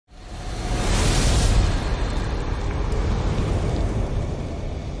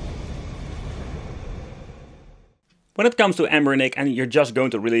When it comes to Anbernic and you're just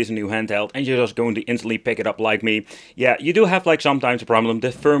going to release a new handheld and you're just going to instantly pick it up like me, yeah, you do have like sometimes a problem, the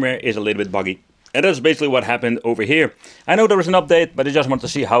firmware is a little bit buggy. And that's basically what happened over here. I know there was an update, but I just wanted to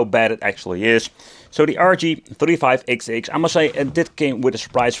see how bad it actually is. So the RG35XX, I must say it did came with a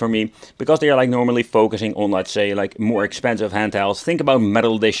surprise for me, because they are like normally focusing on, let's say, like more expensive handhelds. Think about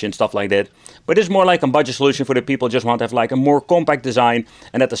metal edition, stuff like that. But it's more like a budget solution for the people who just want to have like a more compact design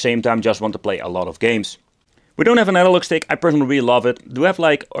and at the same time just want to play a lot of games. We don't have an analog stick, I personally really love it. We do have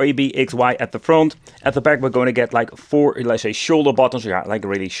like ABXY at the front. At the back we're going to get like 4, let's say, shoulder buttons. Yeah, like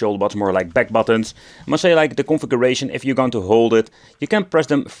really shoulder buttons, more like back buttons. I must say, like the configuration, if you're going to hold it, you can press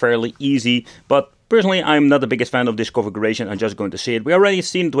them fairly easy. But personally, I'm not the biggest fan of this configuration. I'm just going to see it. We already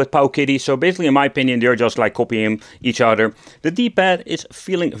seen it with Powkiddy, so basically in my opinion they're just like copying each other. The D-pad is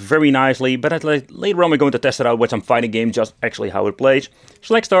feeling very nicely, but later on we're going to test it out with some fighting games, just actually how it plays.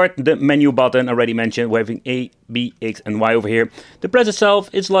 Select start, the menu button already mentioned, we're having A, B, X and Y over here. The press itself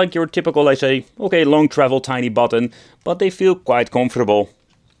is like your typical, let's say, okay, long travel tiny button, but they feel quite comfortable.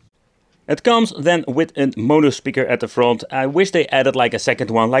 It comes then with a mono speaker at the front. I wish they added like a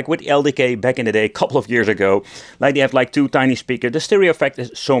second one, like with LDK back in the day, a couple of years ago. Like they have like 2 tiny speakers. The stereo effect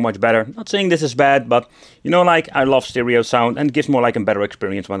is so much better. Not saying this is bad, but you know, like I love stereo sound and it gives more like a better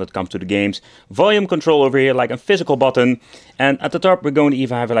experience when it comes to the games. Volume control over here, like a physical button. And at the top we're going to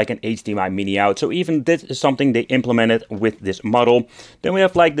even have like an HDMI mini out. So even this is something they implemented with this model. Then we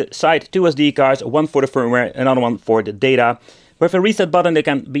have like the side 2 SD cards, one for the firmware, another one for the data. With a reset button, they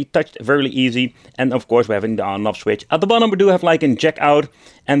can be touched very easy, and of course we're having the on and off switch. At the bottom we do have like a jack out,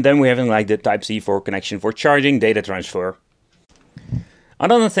 and then we're having like the Type-C for connection for charging, data transfer.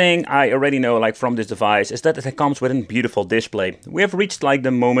 Another thing I already know like from this device is that it comes with a beautiful display. We have reached like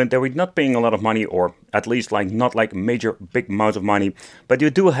the moment that we're not paying a lot of money, or at least like not like major big amounts of money, but you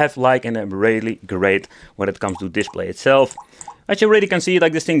do have like a really great when it comes to display itself. As you already can see,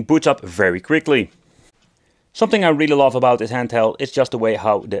 like this thing boots up very quickly. Something I really love about this handheld is just the way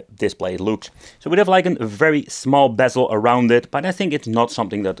how the display looks. So we have like a very small bezel around it, but I think it's not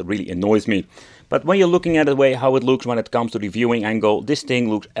something that really annoys me. But when you're looking at the way how it looks when it comes to the viewing angle, this thing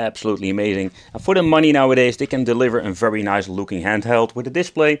looks absolutely amazing. And for the money nowadays, they can deliver a very nice looking handheld with a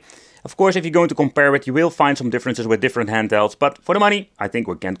display. Of course, if you're going to compare it, you will find some differences with different handhelds, but for the money, I think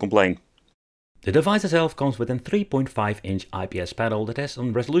we can't complain. The device itself comes with a 3.5-inch IPS panel that has a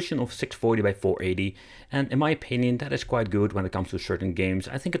resolution of 640 by 480, and in my opinion that is quite good when it comes to certain games.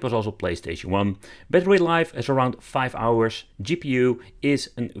 I think it was also PlayStation 1. Battery life is around 5 hours. GPU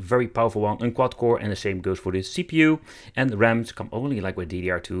is a very powerful one, a quad core, and the same goes for the CPU. And the RAMs come only like with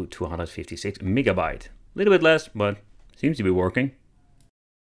DDR2 256 megabyte. A little bit less, but seems to be working.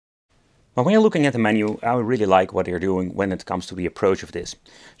 But when you're looking at the menu, I really like what they're doing when it comes to the approach of this.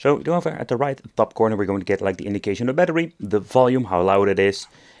 So over at the right top corner, we're going to get like the indication of the battery, the volume, how loud it is.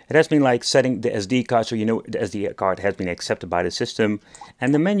 It has been like setting the SD card, so you know the SD card has been accepted by the system.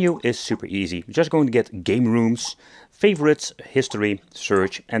 And the menu is super easy. You're just going to get game rooms, favorites, history,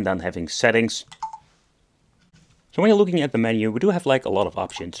 search, and then having settings. So when you're looking at the menu, we do have like a lot of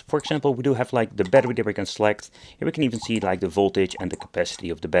options. For example, we do have like the battery that we can select. Here we can even see like the voltage and the capacity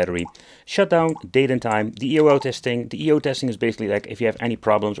of the battery. Shutdown, date and time, the EO testing. The EO testing is basically like if you have any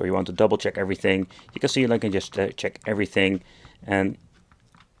problems or you want to double check everything, you can see like and just check everything and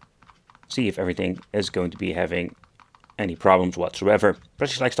see if everything is going to be having any problems whatsoever.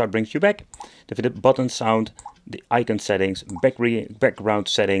 Press like start brings you back. The button sound, the icon settings, background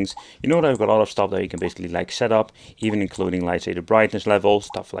settings. You know, there's a lot of stuff that you can basically like set up, even including like say the brightness level,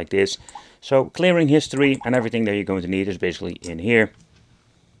 stuff like this. So clearing history and everything that you're going to need is basically in here.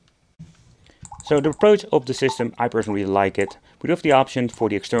 So the approach of the system, I personally really like it. We do have the option for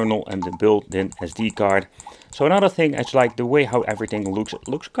the external and the built-in SD card. So another thing is like the way how everything looks. It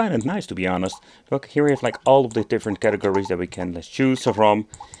looks kind of nice, to be honest. Look, here we have like all of the different categories that we can choose from.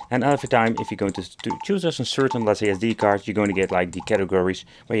 And every time if you're going to choose a certain, let's say, SD card, you're going to get like the categories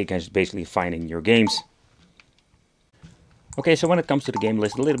where you can basically find in your games. Okay, so when it comes to the game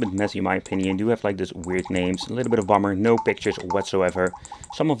list, a little bit messy in my opinion. Do have like this weird names, a little bit of bummer, no pictures whatsoever.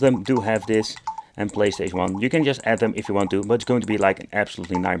 Some of them do have this, and PlayStation 1. You can just add them if you want to, but it's going to be like an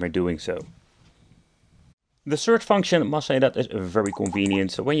absolutely nightmare doing so. The search function, I must say that is very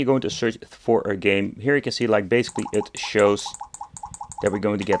convenient. So when you're going to search for a game, here you can see like basically it shows that we're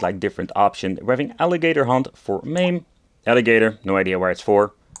going to get like different options. We're having alligator hunt for MAME, alligator, no idea where it's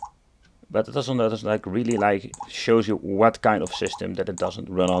for. But it doesn't like really like shows you what kind of system that it doesn't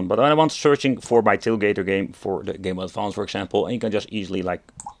run on. But I want searching for my Tailgater game for the Game Boy Advance, for example, and you can just easily like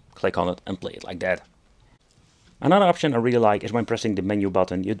click on it and play it like that. Another option I really like is when pressing the menu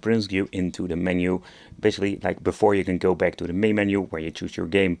button, it brings you into the menu, basically like before you can go back to the main menu where you choose your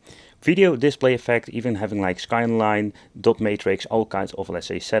game. Video display effect, even having like skyline, dot matrix, all kinds of, let's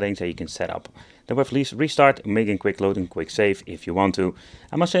say, settings that you can set up. Then with please restart, making quick load and quick save if you want to.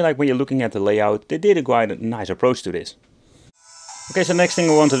 I must say, like when you're looking at the layout, they did quite a nice approach to this. Okay, so next thing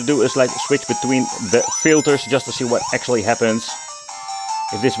we wanted to do is like switch between the filters just to see what actually happens.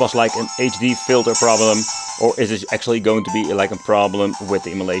 If this was like an HD filter problem, or is this actually going to be like a problem with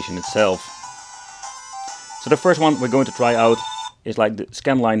the emulation itself. So the first one we're going to try out is like the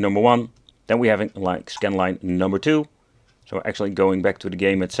scan line number 1. Then we have like scan line number 2. So we're actually going back to the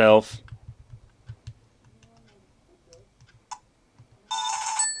game itself.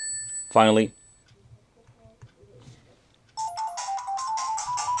 Finally.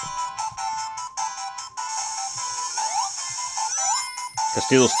 I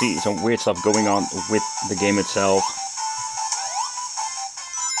still see some weird stuff going on with the game itself.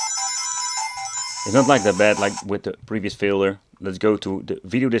 It's not like that bad like with the previous filter. Let's go to the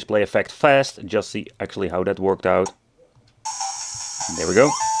video display effect fast and just see actually how that worked out. There we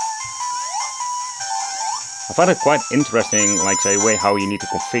go. I found it quite interesting, like say, way how you need to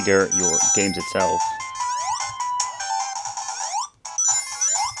configure your games itself.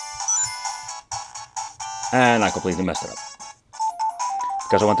 And I completely messed it up.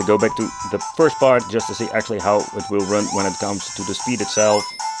 Because I want to go back to the first part just to see actually how it will run when it comes to the speed itself.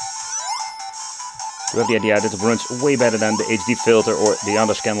 You have the idea that it runs way better than the HD filter or the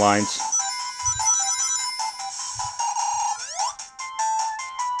other scan lines.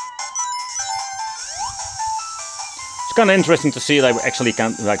 It's kind of interesting to see that we actually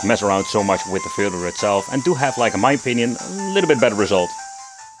can like mess around so much with the filter itself and do have, like in my opinion, a little bit better result.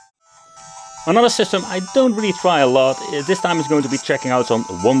 Another system I don't really try a lot, this time is going to be checking out some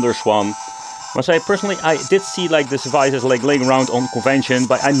WonderSwan. I must say personally I did see like this device is like laying around on convention,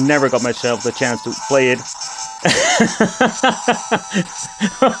 but I never got myself the chance to play it.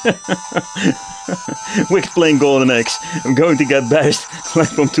 Wick playing Golden Axe. I'm going to get bashed like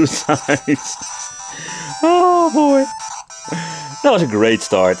from 2 sides. Oh boy. That was a great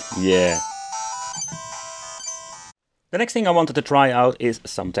start, yeah. The next thing I wanted to try out is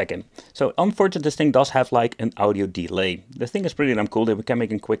some Tekken. So unfortunately this thing does have like an audio delay. The thing is pretty damn cool that we can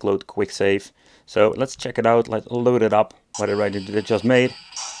make a quick load, quick save. So let's check it out, let's load it up, what it just made.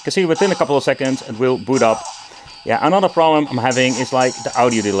 You can see within a couple of seconds it will boot up. Yeah, another problem I'm having is like the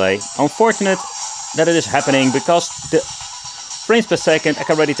audio delay. Unfortunate that it is happening because the frames per second, I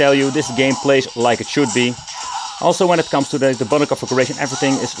can already tell you, this game plays like it should be. Also when it comes to the button configuration,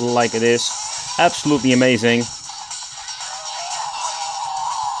 everything is like it is. Absolutely amazing.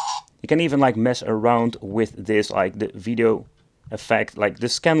 You can even like mess around with this, like the video effect, like the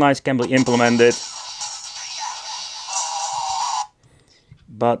scan lines can be implemented.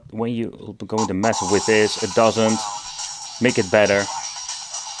 But when you go to mess with this, it doesn't make it better.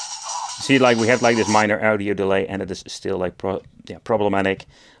 See, like we have like this minor audio delay and it is still like problematic.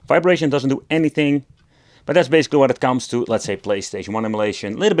 Vibration doesn't do anything, but that's basically what it comes to, let's say, PlayStation 1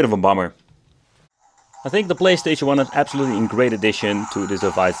 emulation. A little bit of a bummer. I think the PlayStation 1 is absolutely a great addition to this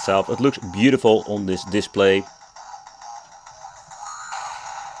device itself. It looks beautiful on this display.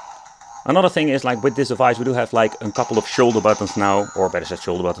 Another thing is, like with this device we do have like a couple of shoulder buttons now, or better said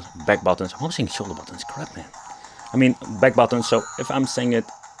shoulder buttons, back buttons. I'm saying shoulder buttons, crap man. I mean back buttons, so if I'm saying it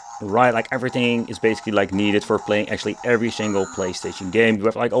right, like everything is basically like needed for playing actually every single PlayStation game. You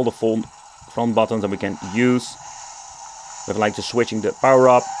have like all the front buttons that we can use. We have like the switching the power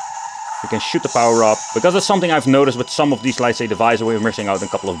up. You can shoot the power up, because that's something I've noticed with some of these, let's say, devices where we're missing out on a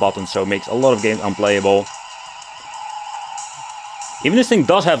couple of buttons, so it makes a lot of games unplayable. Even this thing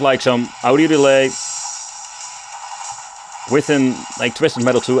does have like some audio delay. Within like Twisted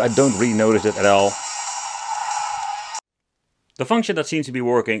Metal 2, I don't really notice it at all. The function that seems to be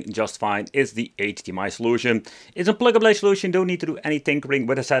working just fine is the HDMI solution. It's a plug-and-play solution, don't need to do any tinkering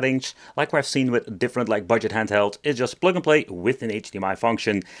with the settings, like we've seen with different like budget handhelds. It's just plug and play with an HDMI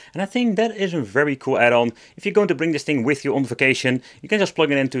function. And I think that is a very cool add-on. If you're going to bring this thing with you on vacation, you can just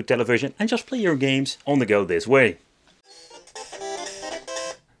plug it into television and just play your games on the go this way.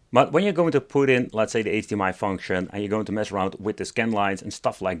 But when you're going to put in, let's say, the HDMI function and you're going to mess around with the scan lines and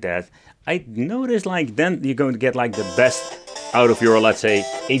stuff like that, I noticed like then you're going to get like the best out of your, let's say,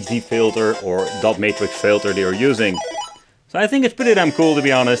 HD filter or dot matrix filter they are using. So I think it's pretty damn cool, to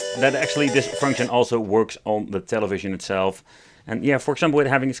be honest, that actually this function also works on the television itself. And yeah, for example, with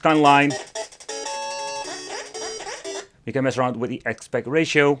having a scan line, you can mess around with the aspect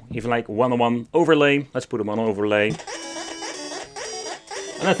ratio, even like 1:1 overlay. Let's put them on overlay.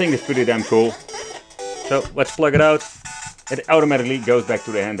 And I think it's pretty damn cool. So let's plug it out. It automatically goes back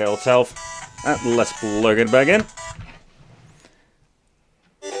to the handheld itself. And let's plug it back in.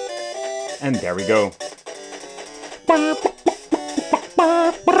 And there we go.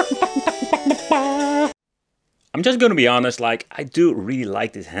 I'm just gonna be honest, like, I do really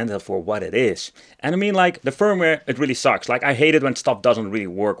like this handheld for what it is. And I mean, like, the firmware, it really sucks. Like, I hate it when stuff doesn't really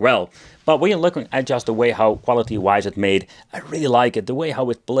work well. But when you're looking at just the way how quality-wise it's made, I really like it. The way how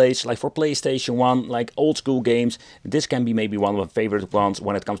it plays, like for PlayStation 1, like old school games, this can be maybe one of my favorite ones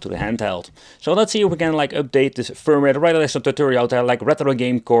when it comes to the handheld. So let's see if we can like update this firmware. Right, there's some tutorial out there, like Retroid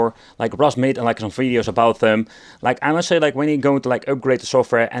Game Core, like Ross made and like some videos about them. Like I must say, like when you're going to like upgrade the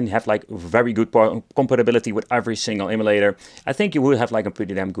software and have like very good compatibility with every single emulator, I think you would have like a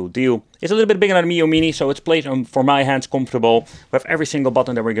pretty damn good deal. It's a little bit bigger than the Mio Mini, so it's placed for my hands comfortable. We have every single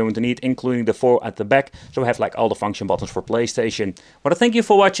button that we're going to need, including the 4 at the back, so we have like all the function buttons for PlayStation. But thank you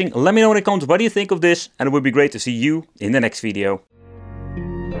for watching. Let me know in the comments what do you think of this, and it would be great to see you in the next video.